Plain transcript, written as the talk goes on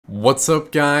What's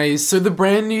up guys, so the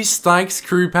brand new STYX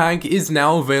crew pack is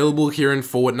now available here in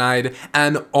Fortnite,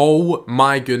 and oh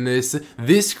my goodness,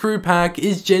 this crew pack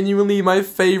is genuinely my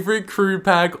favorite crew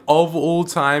pack of all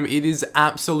time. It is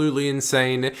absolutely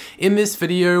insane. In this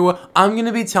video, I'm going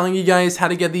to be telling you guys how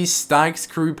to get the STYX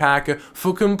crew pack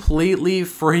for completely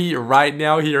free right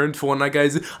now here in Fortnite,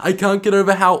 guys. I can't get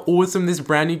over how awesome this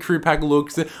brand new crew pack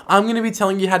looks. I'm going to be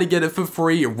telling you how to get it for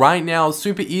free right now,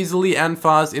 super easily and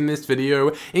fast in this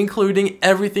video, including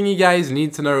everything you guys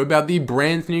need to know about the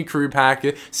brand new crew pack,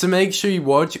 so make sure you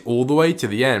watch all the way to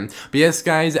the end. But yes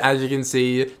guys, as you can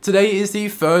see, today is the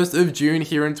 1st of June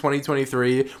here in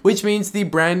 2023, which means the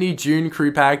brand new June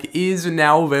crew pack is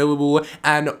now available,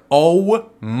 and oh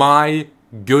my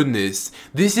goodness,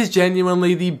 this is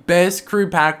genuinely the best crew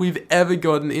pack we've ever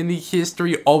gotten in the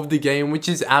history of the game, which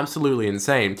is absolutely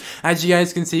insane. As you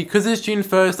guys can see, because it's June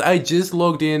 1st, I just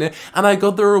logged in and I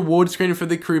got the reward screen for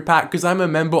the crew pack because I'm a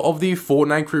member of the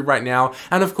Fortnite crew right now.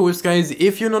 And of course guys,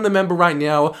 if you're not a member right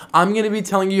now, I'm going to be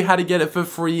telling you how to get it for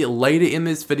free later in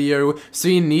this video, so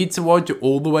you need to watch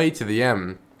all the way to the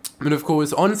end. And of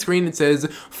course, on screen it says,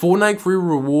 Fortnite Crew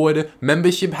Reward,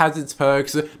 membership has its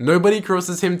perks, nobody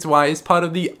crosses him twice, part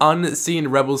of the Unseen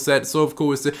Rebel set. So of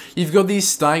course, you've got the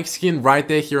STYX skin right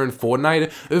there here in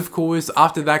Fortnite. Of course,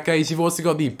 after that guys, you've also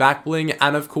got the back bling,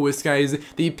 and of course guys,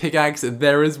 the pickaxe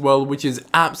there as well, which is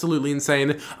absolutely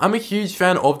insane. I'm a huge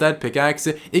fan of that pickaxe.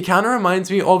 It kind of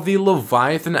reminds me of the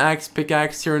Leviathan axe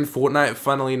pickaxe here in Fortnite,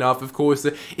 funnily enough. Of course,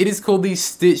 it is called the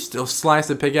Stitched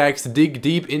Slicer pickaxe, dig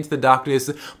deep into the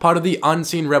darkness, part of the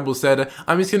Unseen Rebel set.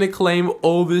 I'm just gonna claim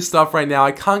all this stuff right now.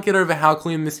 I can't get over how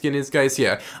clean this skin is, guys.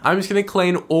 Here, I'm just gonna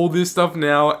claim all this stuff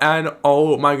now, and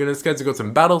oh my goodness, guys, I got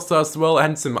some battle stuff as well,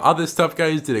 and some other stuff,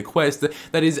 guys. Did a quest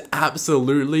that is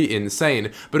absolutely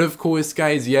insane. But of course,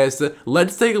 guys, yes,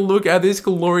 let's take a look at this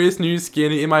glorious new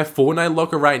skin in my Fortnite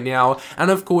locker right now. And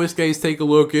of course, guys, take a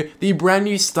look at the brand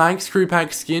new STYX crew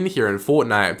pack skin here in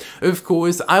Fortnite. Of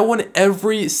course, I want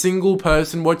every single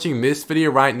person watching this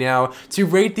video right now to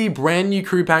rate the brand new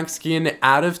crew pack skin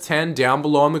out of 10 down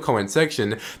below in the comment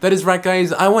section. That is right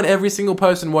guys, I want every single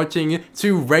person watching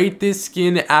to rate this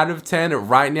skin out of 10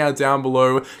 right now down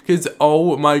below, because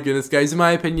oh my goodness guys, in my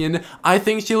opinion, I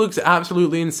think she looks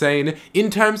absolutely insane.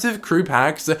 In terms of crew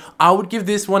packs, I would give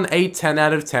this one a 10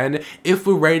 out of 10 if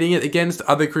we're rating it against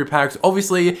other crew packs.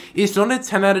 Obviously, it's not a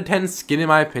 10 out of 10 skin in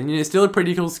my opinion, it's still a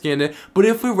pretty cool skin, but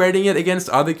if we're rating it against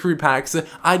other crew packs,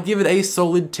 I'd give it a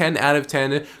solid 10 out of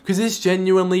 10, because it's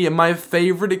genuinely my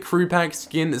favorite crew pack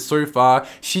skin so far.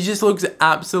 She just looks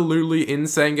absolutely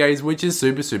insane guys, which is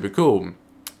super cool.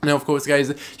 Now, of course,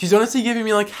 guys, she's honestly giving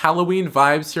me like Halloween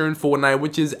vibes here in Fortnite,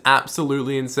 which is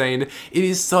absolutely insane. It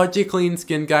is such a clean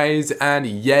skin, guys, and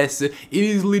yes, it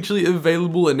is literally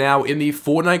available now in the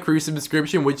Fortnite Crew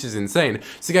subscription, which is insane.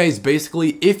 So, guys,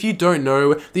 basically, if you don't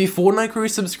know, the Fortnite Crew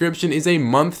subscription is a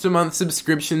month-to-month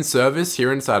subscription service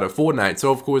here inside of Fortnite.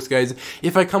 So, of course, guys,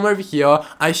 if I come over here,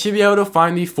 I should be able to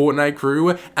find the Fortnite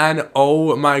Crew, and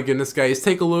oh my goodness, guys,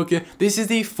 take a look. This is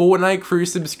the Fortnite Crew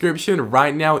subscription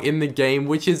right now in the game,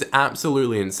 which is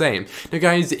absolutely insane. Now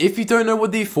guys, if you don't know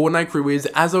what the Fortnite Crew is,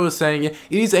 as I was saying, it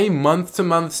is a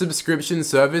month-to-month subscription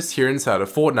service here inside of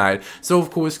Fortnite. So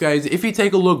of course guys, if you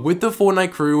take a look with the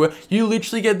Fortnite Crew, you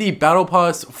literally get the battle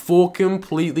pass for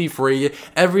completely free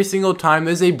every single time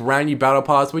there's a brand new battle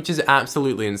pass, which is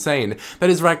absolutely insane. That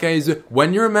is right guys,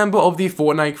 when you're a member of the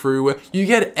Fortnite Crew, you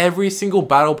get every single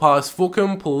battle pass for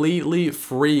completely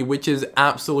free, which is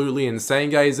absolutely insane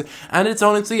guys, and it's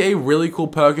honestly a really cool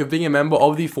perk of being a member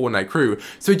of the Fortnite Crew.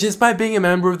 So just by being a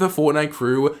member of the Fortnite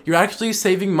Crew, you're actually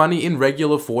saving money in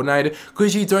regular Fortnite,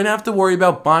 because you don't have to worry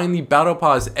about buying the battle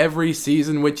pass every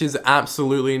season, which is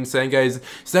absolutely insane guys.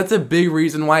 So that's a big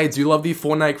reason why I do love the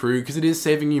Fortnite Crew, because it is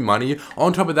saving you money.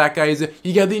 On top of that guys,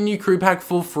 you get the new crew pack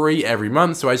for free every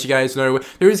month. So as you guys know,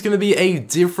 there is going to be a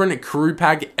different crew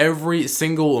pack every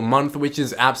single month, which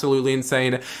is absolutely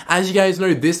insane. As you guys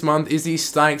know, this month is the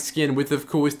STYX skin with of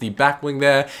course the back bling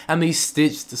there, and the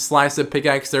Stitched Slicer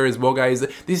pickaxe there as well guys.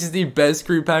 This is the best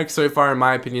crew pack so far in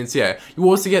my opinion. So yeah, you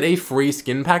also get a free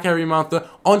skin pack every month.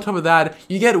 On top of that,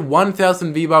 you get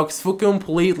 1000 V-Bucks for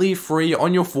completely free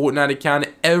on your Fortnite account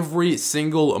every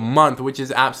single month, which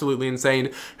is absolutely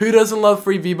insane. Who doesn't love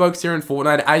free V-Bucks here in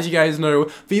Fortnite? As you guys know,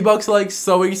 V-Bucks are like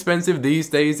so expensive these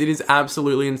days, it is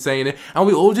absolutely insane, and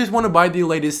we all just want to buy the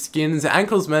latest skins and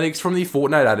cosmetics from the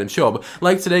Fortnite item shop.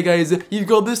 Like today guys, you've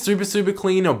got this super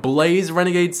clean Blaze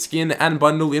Renegade skin and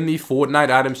bundle in the Fortnite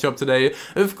Fortnite item shop today.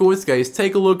 Of course, guys,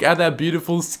 take a look at that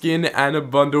beautiful skin and a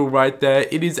bundle right there.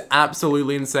 It is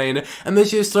absolutely insane, and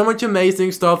there's just so much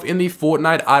amazing stuff in the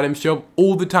Fortnite item shop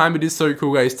all the time. It is so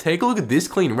cool, guys. Take a look at this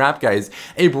clean wrap, guys.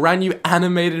 A brand new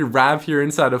animated wrap here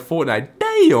inside of Fortnite.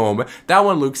 Damn, that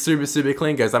one looks super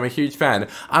clean, guys. I'm a huge fan.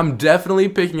 I'm definitely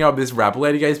picking up this wrap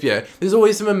later, guys. But yeah, there's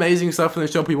always some amazing stuff in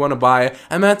the shop we want to buy,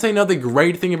 and that's another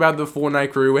great thing about the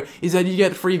Fortnite crew is that you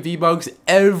get free V-Bucks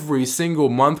every single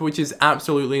month, which is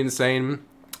absolutely insane.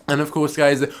 And of course,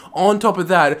 guys, on top of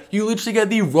that, you literally get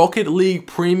the Rocket League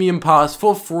Premium Pass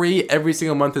for free every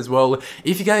single month as well.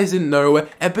 If you guys didn't know,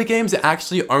 Epic Games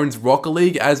actually owns Rocket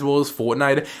League as well as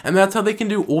Fortnite, and that's how they can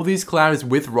do all these collabs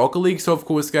with Rocket League. So of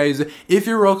course, guys, if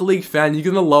you're a Rocket League fan, you're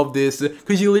gonna love this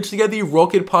because you literally get the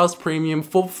Rocket Pass Premium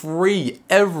for free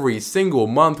every single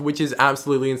month, which is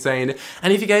absolutely insane.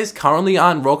 And if you guys currently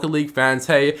aren't Rocket League fans,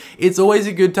 hey, it's always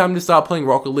a good time to start playing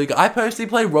Rocket League. I personally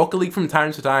play Rocket League from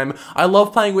time to time. I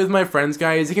love playing with my friends,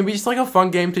 guys. It can be just like a fun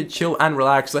game to chill and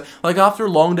relax. Like after a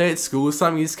long day at school or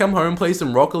something, you just come home, play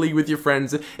some Rocket League with your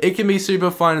friends. It can be super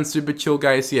fun and super chill,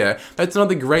 guys. Yeah, that's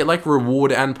another great like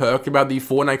reward and perk about the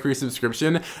Fortnite Crew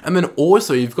subscription. And then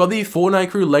also you've got the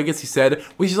Fortnite Crew Legacy set,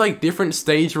 which is like different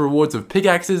stage rewards of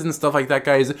pickaxes and stuff like that,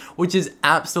 guys, which is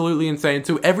absolutely insane.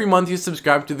 So every month you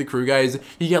subscribe to the crew, guys,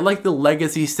 you get like the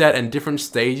Legacy set and different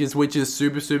stages, which is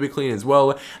super clean as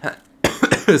well.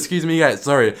 Excuse me, guys,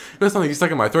 sorry, there's something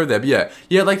stuck in my throat there, but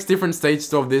yeah, like different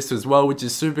stages of this as well, which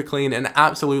is super clean and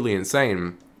absolutely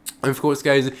insane. Of course,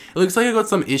 guys, it looks like I got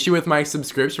some issue with my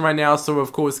subscription right now, so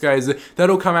of course, guys,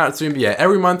 that'll come out soon. But yeah,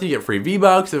 every month you get free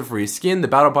V-Bucks, a free skin, the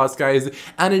Battle Pass, guys,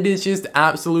 and it is just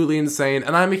absolutely insane,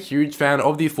 and I'm a huge fan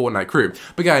of the Fortnite crew.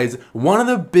 But guys, one of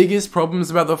the biggest problems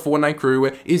about the Fortnite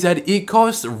crew is that it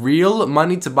costs real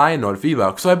money to buy and not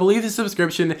V-Bucks. So I believe the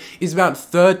subscription is about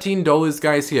 $13,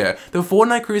 guys, here. The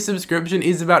Fortnite crew subscription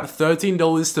is about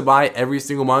 $13 to buy every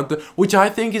single month, which I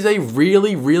think is a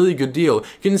really good deal,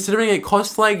 considering it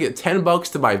costs like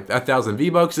 $10 to buy 1,000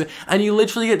 V-Bucks, and you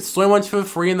literally get so much for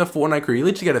free in the Fortnite crew. You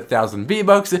literally get 1,000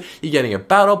 V-Bucks, you're getting a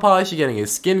battle pass, you're getting a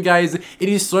skin, guys. It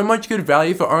is so much good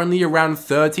value for only around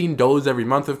 $13 every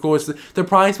month. Of course, the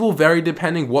price will vary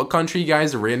depending what country you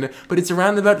guys are in, but it's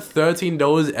around about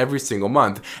 $13 every single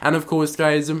month. And of course,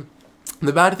 guys,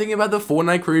 the bad thing about the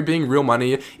Fortnite crew being real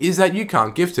money is that you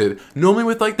can't gift it. Normally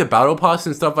with like the battle pass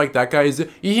and stuff like that, guys,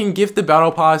 you can gift the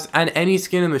battle pass and any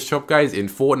skin in the shop, guys, in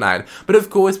Fortnite. But of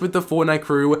course with the Fortnite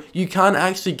crew, you can't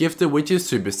actually gift it, which is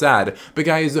super sad. But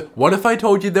guys, what if I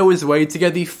told you there was a way to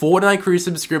get the Fortnite crew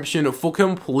subscription for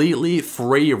completely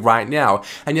free right now?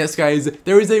 And yes, guys,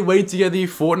 there is a way to get the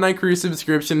Fortnite crew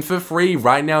subscription for free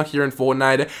right now here in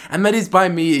Fortnite, and that is by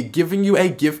me giving you a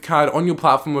gift card on your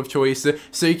platform of choice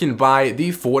so you can buy the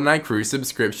Fortnite crew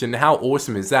subscription. How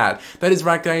awesome is that? That is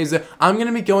right, guys. I'm going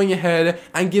to be going ahead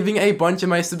and giving a bunch of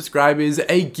my subscribers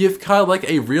a gift card, like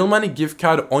a real money gift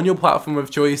card on your platform of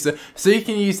choice, so you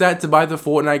can use that to buy the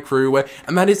Fortnite crew,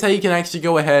 and that is how you can actually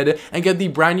go ahead and get the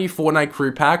brand new Fortnite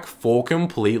crew pack for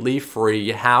completely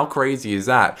free. How crazy is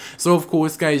that? So of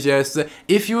course, guys, yes,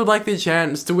 if you would like the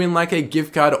chance to win like a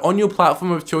gift card on your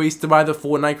platform of choice to buy the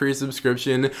Fortnite crew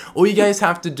subscription, all you guys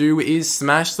have to do is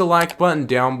smash the like button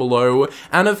down below,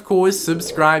 and of course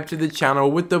subscribe to the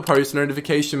channel with the post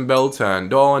notification bell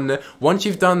turned on. Once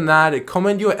you've done that,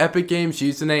 comment your Epic Games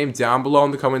username down below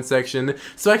in the comment section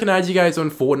so I can add you guys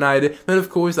on Fortnite. Then of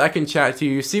course I can chat to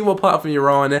you, see what platform you're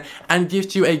on, and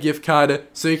gift you a gift card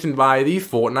so you can buy the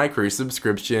Fortnite crew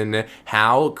subscription.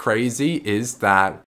 How crazy is that?